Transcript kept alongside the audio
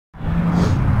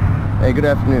Hey, good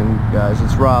afternoon, guys.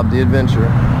 It's Rob, the Adventure,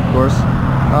 of course.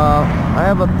 I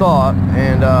have a thought,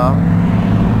 and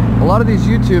a lot of these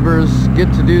YouTubers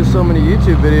get to do so many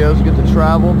YouTube videos, get to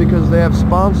travel because they have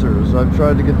sponsors. I've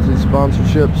tried to get these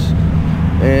sponsorships,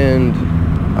 and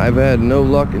I've had no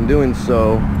luck in doing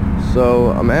so.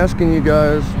 So I'm asking you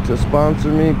guys to sponsor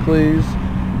me, please.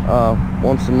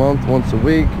 Once a month, once a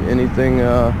week, anything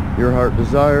your heart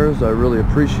desires. I really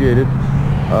appreciate it.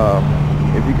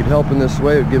 If you could help in this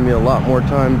way, it would give me a lot more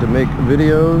time to make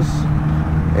videos.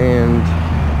 And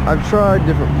I've tried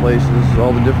different places,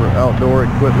 all the different outdoor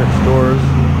equipment stores.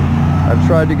 I've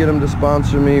tried to get them to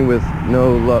sponsor me with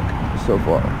no luck so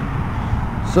far.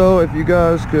 So if you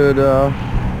guys could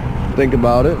think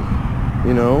about it,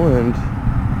 you know, and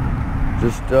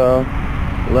just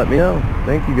let me know.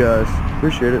 Thank you guys.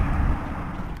 Appreciate it.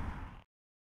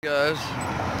 Hey guys,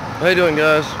 how you doing,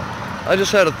 guys? I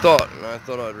just had a thought, and I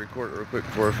thought I'd record it real quick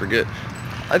before I forget.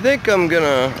 I think I'm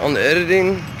gonna, on the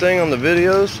editing thing on the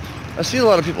videos, I see a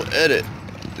lot of people edit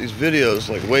these videos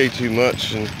like way too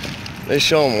much, and they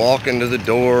show them walking to the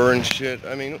door and shit.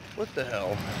 I mean, what the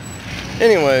hell?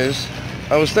 Anyways,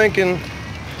 I was thinking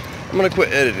I'm gonna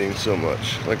quit editing so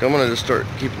much. Like, I'm gonna just start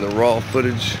keeping the raw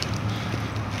footage.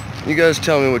 You guys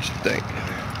tell me what you think.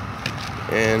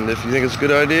 And if you think it's a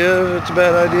good idea, if it's a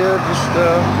bad idea, just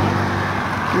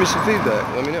give me some feedback.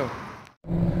 Let me know.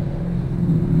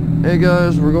 Hey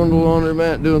guys, we're going to the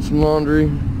laundromat doing some laundry.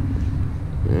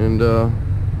 And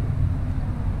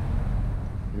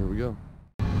here we go.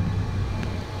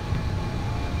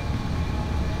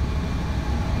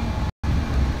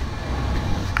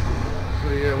 So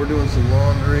yeah, we're doing some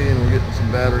laundry and we're getting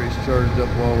some batteries charged up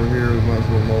while we're here. We might as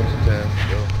well multitask.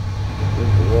 So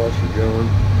there's the washer going.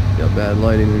 Got bad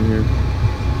lighting in here.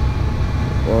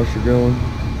 Washer going.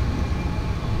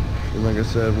 And like I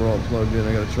said, we're all plugged in.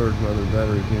 I gotta charge my other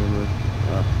battery camera.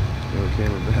 Another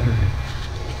camera battery.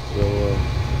 So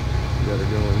we got it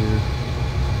going here.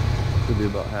 Could be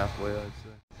about halfway, I'd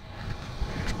say.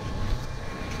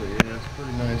 So yeah, it's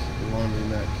pretty nice at the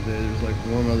laundromat today. There's like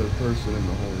one other person in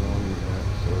the whole laundromat,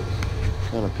 so it's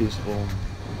kind of peaceful.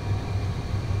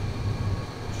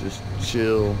 It's just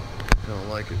chill. Kind of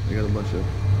like it. They got a bunch of,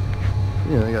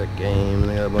 you know, they got a game and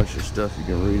they got a bunch of stuff you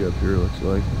can read up here. Looks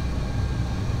like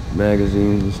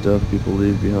magazines and stuff people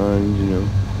leave behind, you know,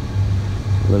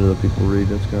 let other people read.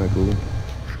 That's kind of cool.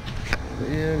 But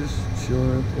yeah, just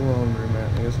chilling at the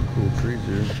laundromat. I got some cool trees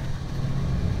here.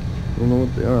 Don't know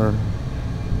what they are.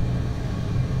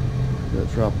 Got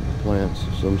tropical plants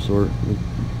of some sort.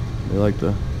 They like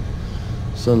the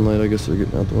sunlight. I guess they're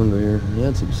getting out the window here. They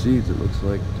had some seeds, it looks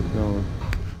like. They're gone.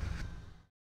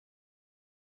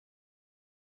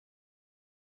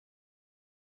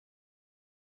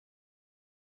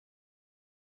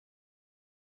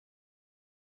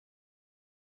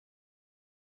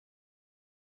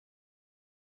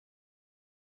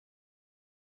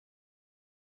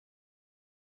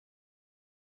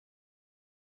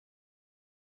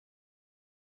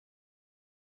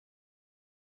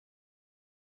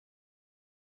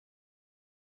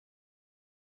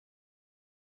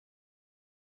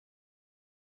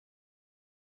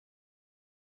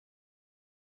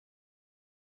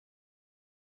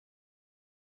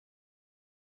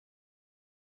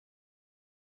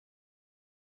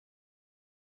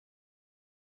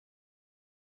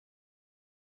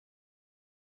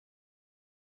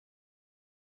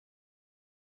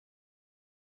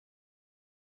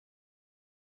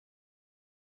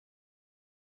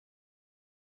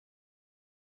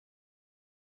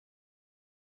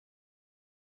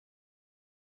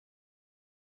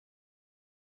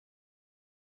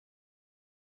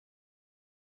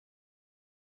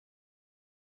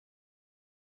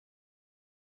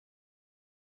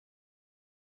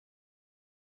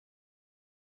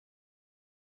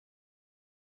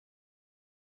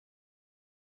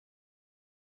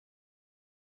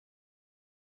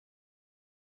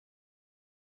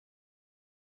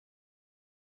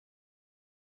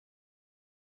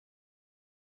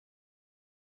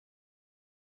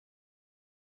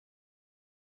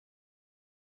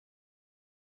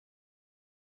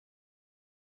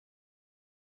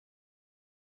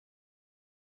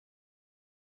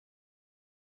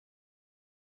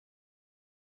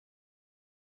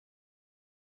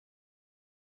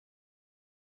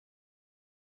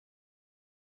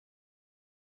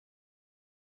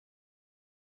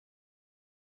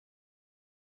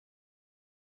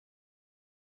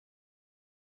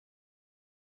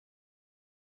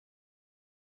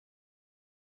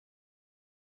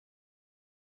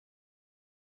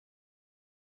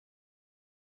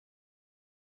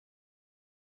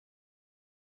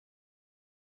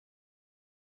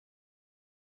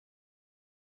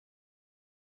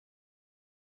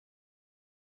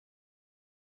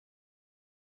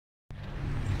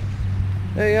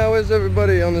 Hey, how is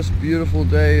everybody on this beautiful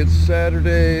day? It's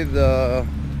Saturday, I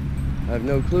have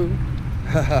no clue.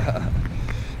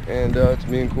 And it's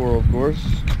me and Coral, of course.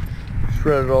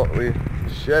 We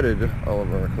shedded all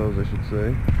of our clothes, I should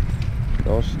say.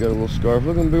 Oh, she's got a little scarf.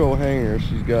 Look at the big old hanger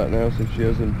she's got now since she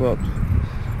has them pups.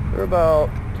 They're about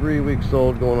 3 weeks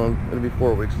old, going on, it'll be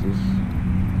 4 weeks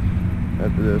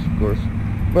after this, of course.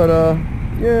 But,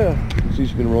 yeah,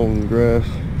 she's been rolling in the grass,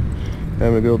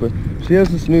 having a good day. She has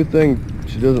this new thing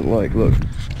she doesn't like. Look,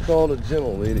 it's called a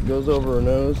gentle lead. It goes over her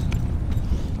nose.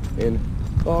 And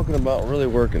talking about really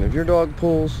working, if your dog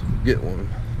pulls, get one.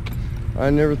 I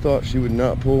never thought she would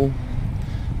not pull.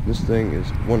 This thing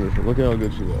is wonderful. Look at how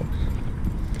good she walks.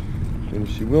 And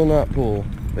she will not pull.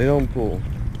 They don't pull.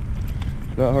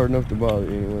 Not hard enough to bother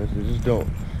you anyways. They just don't.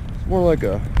 It's more like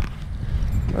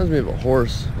reminds me of a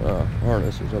horse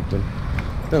harness or something.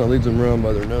 Kind of leads them around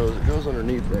by their nose. It goes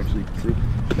underneath actually. See,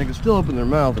 they can still open their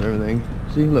mouth and everything.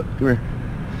 See, look, come here.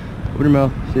 Open your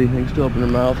mouth. See, they can still open their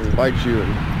mouth and bite you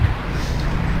and,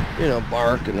 you know,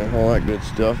 bark and all that good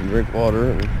stuff and drink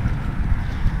water. And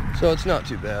so it's not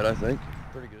too bad, I think.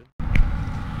 Pretty good.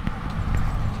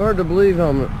 It's hard to believe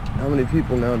how many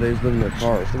people nowadays live in their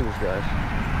cars. Look at this guy.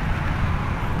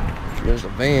 There's a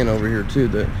van over here too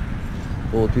that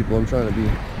full of people. I'm trying to be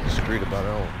discreet about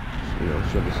it. You know,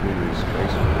 shove this into his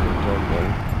face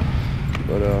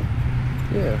but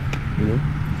yeah, you know,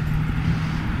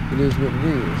 it is what it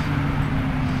is.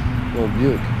 Old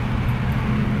Buick.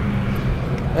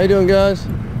 How you doing, guys?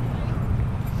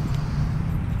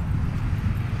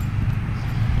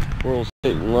 Coral's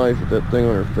hating life with that thing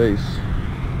on her face.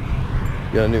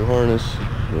 Got a new harness.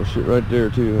 Little shit right there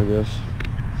too, I guess.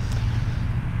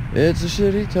 It's a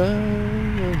shitty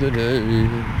time of the day.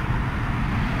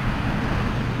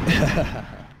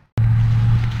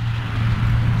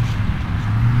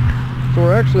 So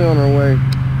we're actually on our way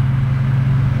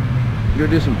to go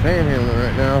do some panhandling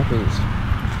right now because it's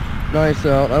nice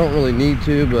out. I don't really need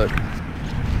to, but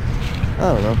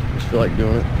I don't know. I just feel like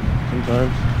doing it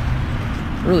sometimes.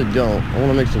 I really don't. I want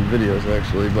to make some videos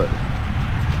actually, but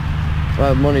if I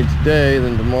have money today,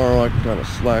 then tomorrow I can kind of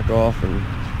slack off and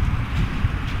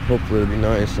hopefully it'll be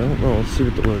nice. I don't know. Let's see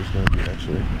what the weather's going to be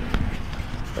actually.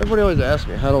 Everybody always asks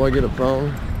me, how do I get a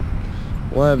phone?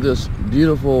 Well, I have this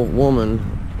beautiful woman,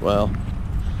 well,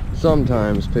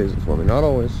 sometimes pays it for me, not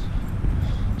always.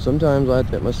 Sometimes I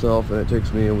have it myself and it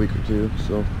takes me a week or two.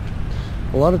 So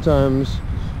a lot of times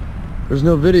there's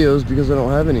no videos because I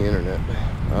don't have any internet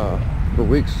for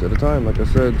weeks at a time, like I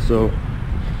said. So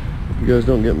you guys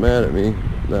don't get mad at me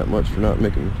that much for not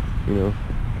making, you know,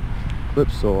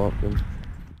 clips so often.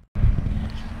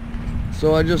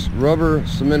 So I just rubber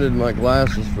cemented my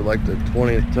glasses for like the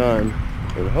 20th time,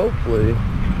 and hopefully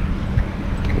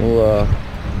will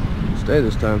stay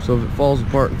this time. So if it falls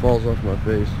apart and falls off my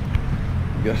face,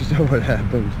 you guys know what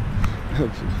happened.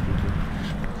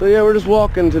 So yeah, we're just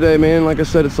walking today, man. Like I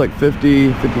said, it's like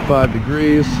 50, 55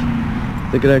 degrees. I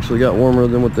think it actually got warmer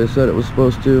than what they said it was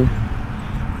supposed to.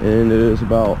 And it is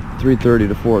about 3:30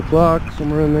 to 4 o'clock,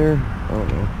 somewhere in there. I don't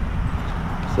know.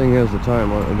 This thing has the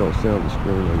time on it. I don't see on the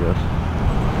screen, I guess.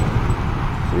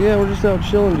 So yeah, we're just out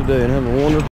chilling today and having a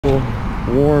wonderful,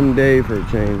 warm day for a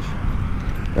change.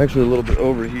 Actually a little bit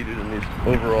overheated in these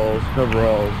overalls,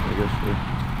 coveralls, I guess.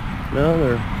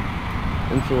 They're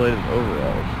insulated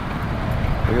overalls.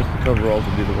 I guess the coveralls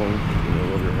would be the ones, you know,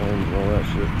 over your homes and all that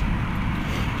shit.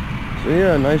 So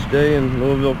yeah, nice day in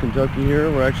Louisville, Kentucky here.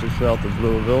 We're actually south of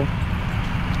Louisville.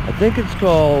 I think it's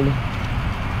called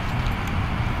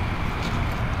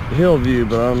Hillview,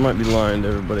 but I might be lying to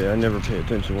everybody. I never pay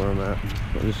attention where I'm at.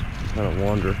 I just kind of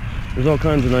wander. There's all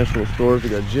kinds of nice little stores. They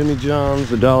got Jimmy John's,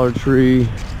 the Dollar Tree,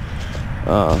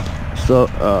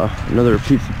 another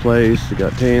pizza place. They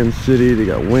got Tan City. They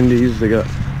got Wendy's. They got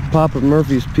Papa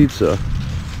Murphy's Pizza.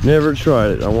 Never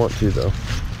tried it. I want to though.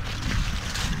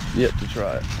 Yet to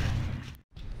try it.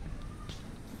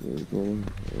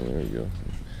 There you go.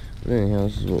 But anyhow,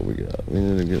 this is what we got. We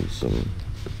need to get some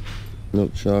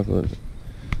milk chocolate,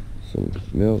 some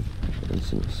milk, and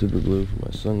some super glue for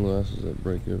my sunglasses that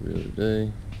break every other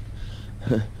day.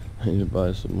 I need to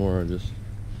buy some more.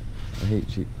 I hate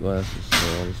cheap glasses, so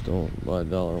I just don't buy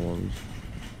dollar ones.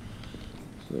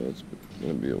 So it's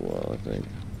gonna be a while, I think.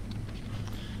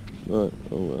 But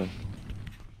oh well.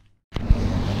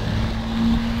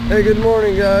 Hey, good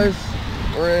morning, guys.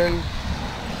 We're in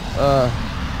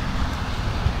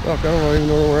fuck, I don't even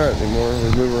know where we're at anymore.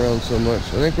 We move around so much.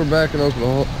 I think we're back in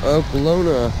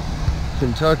Okolona,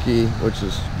 Kentucky, which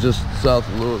is just south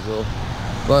of Louisville.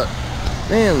 But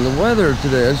man, the weather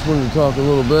today, I just wanted to talk a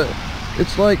little bit.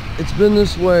 It's like it's been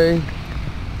this way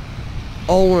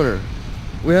all winter.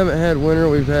 we haven't had winter,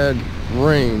 we've had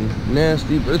rain.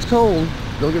 Nasty, but it's cold,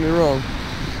 don't get me wrong.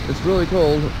 It's really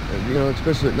cold, you know,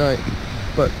 especially at night.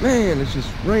 But man, it's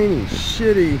just rainy,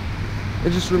 shitty.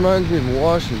 It just reminds me of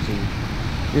Washington,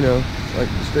 you know, like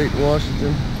the state of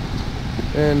Washington.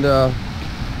 And so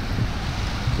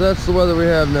that's the weather we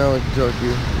have now in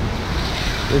Kentucky.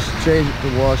 They should change it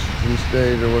to Washington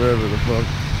State or whatever the fuck.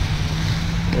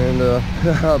 And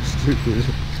I'm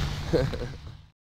stupid.